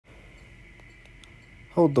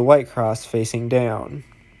Hold the white cross facing down.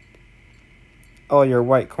 All your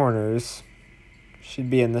white corners should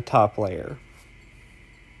be in the top layer.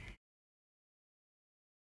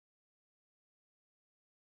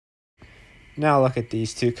 Now look at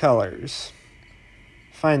these two colors.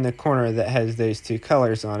 Find the corner that has those two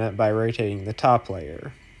colors on it by rotating the top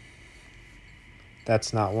layer.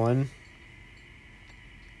 That's not one.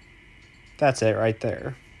 That's it right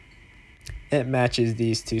there. It matches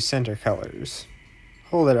these two center colors.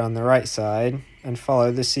 Hold it on the right side and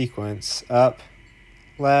follow the sequence up,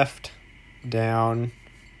 left, down,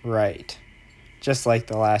 right, just like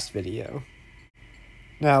the last video.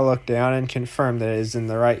 Now look down and confirm that it is in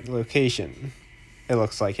the right location. It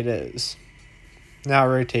looks like it is. Now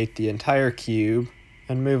rotate the entire cube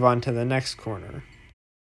and move on to the next corner.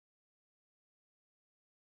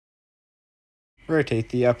 Rotate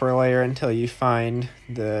the upper layer until you find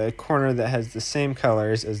the corner that has the same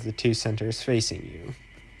colors as the two centers facing you.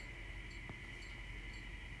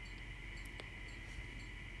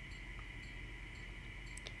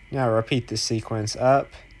 Now repeat the sequence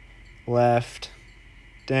up, left,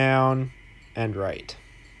 down, and right.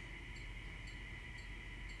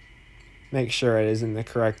 Make sure it is in the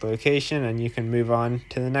correct location and you can move on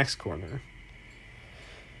to the next corner.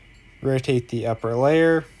 Rotate the upper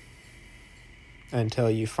layer until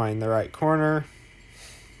you find the right corner.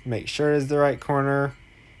 Make sure it is the right corner.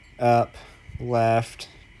 Up, left,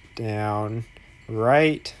 down,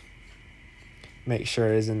 right. Make sure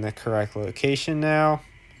it is in the correct location now.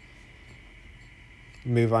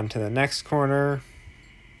 Move on to the next corner.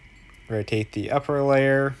 Rotate the upper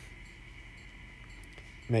layer.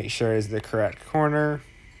 Make sure it is the correct corner.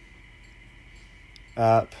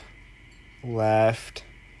 Up, left,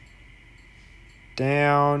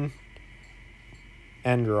 down,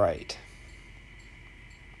 and right.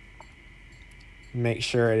 Make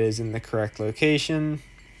sure it is in the correct location.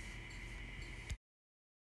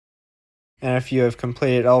 And if you have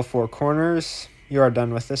completed all four corners, you are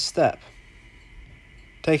done with this step.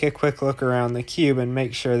 Take a quick look around the cube and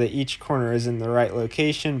make sure that each corner is in the right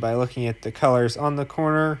location by looking at the colors on the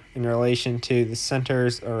corner in relation to the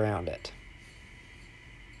centers around it.